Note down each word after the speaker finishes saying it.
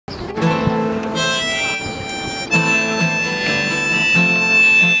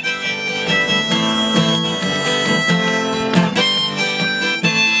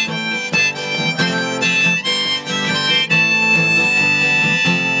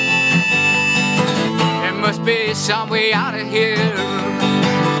must be some way out of here,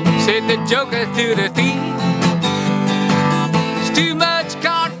 said the joker to the thief. It's too much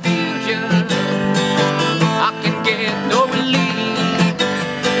confusion, I can get no relief.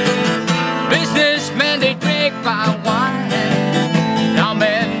 Businessmen, they drink my wine, young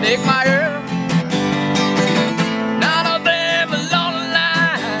men dig my earth. None of them along the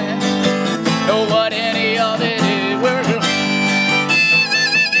line know what any of it is worth.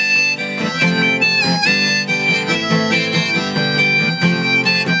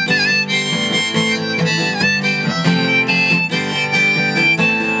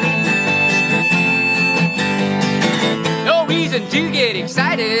 To get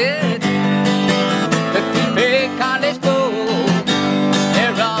excited, but the big college bowl.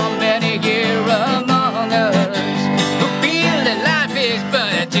 There are many here among us who feel that life is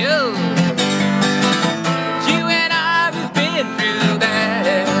but a joke. You and I have been through that,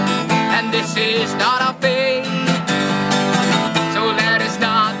 and this is not our fate. So let us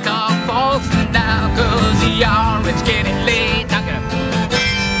not talk false now, 'cause the hour it's getting late.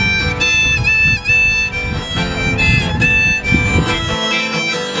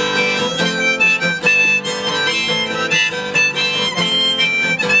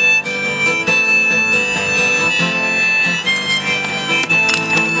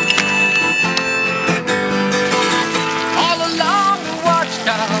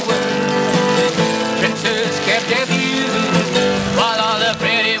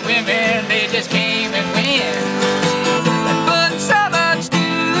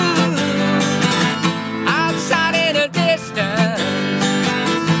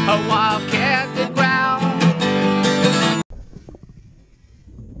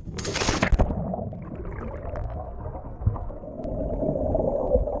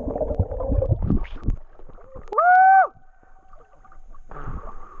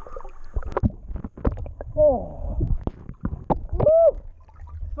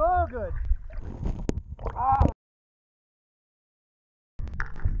 So good.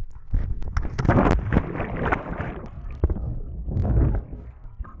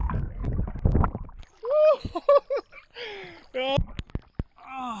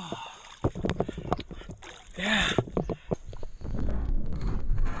 Yeah.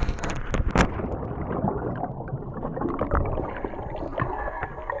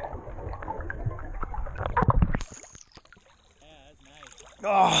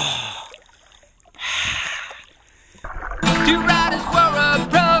 Oh. Two riders were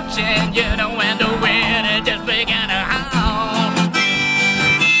approaching, you know, and the wind had just began to howl.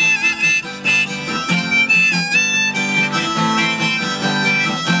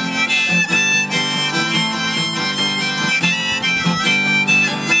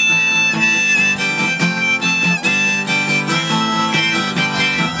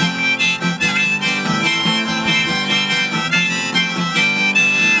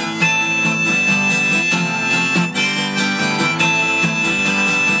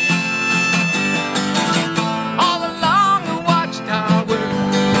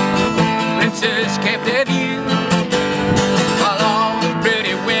 Kept their view, while all the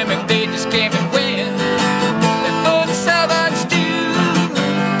pretty women, they just came and went. The food servants do,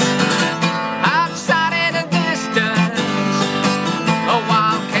 outside in the distance, a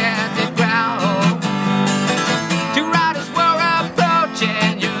wildcat did growl. Two riders were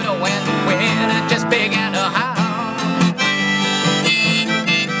approaching, you know, when the wind had just began to howl.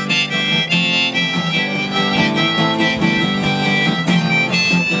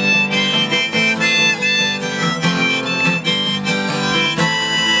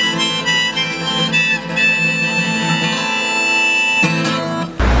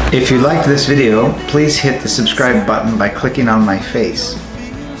 If you liked this video, please hit the subscribe button by clicking on my face.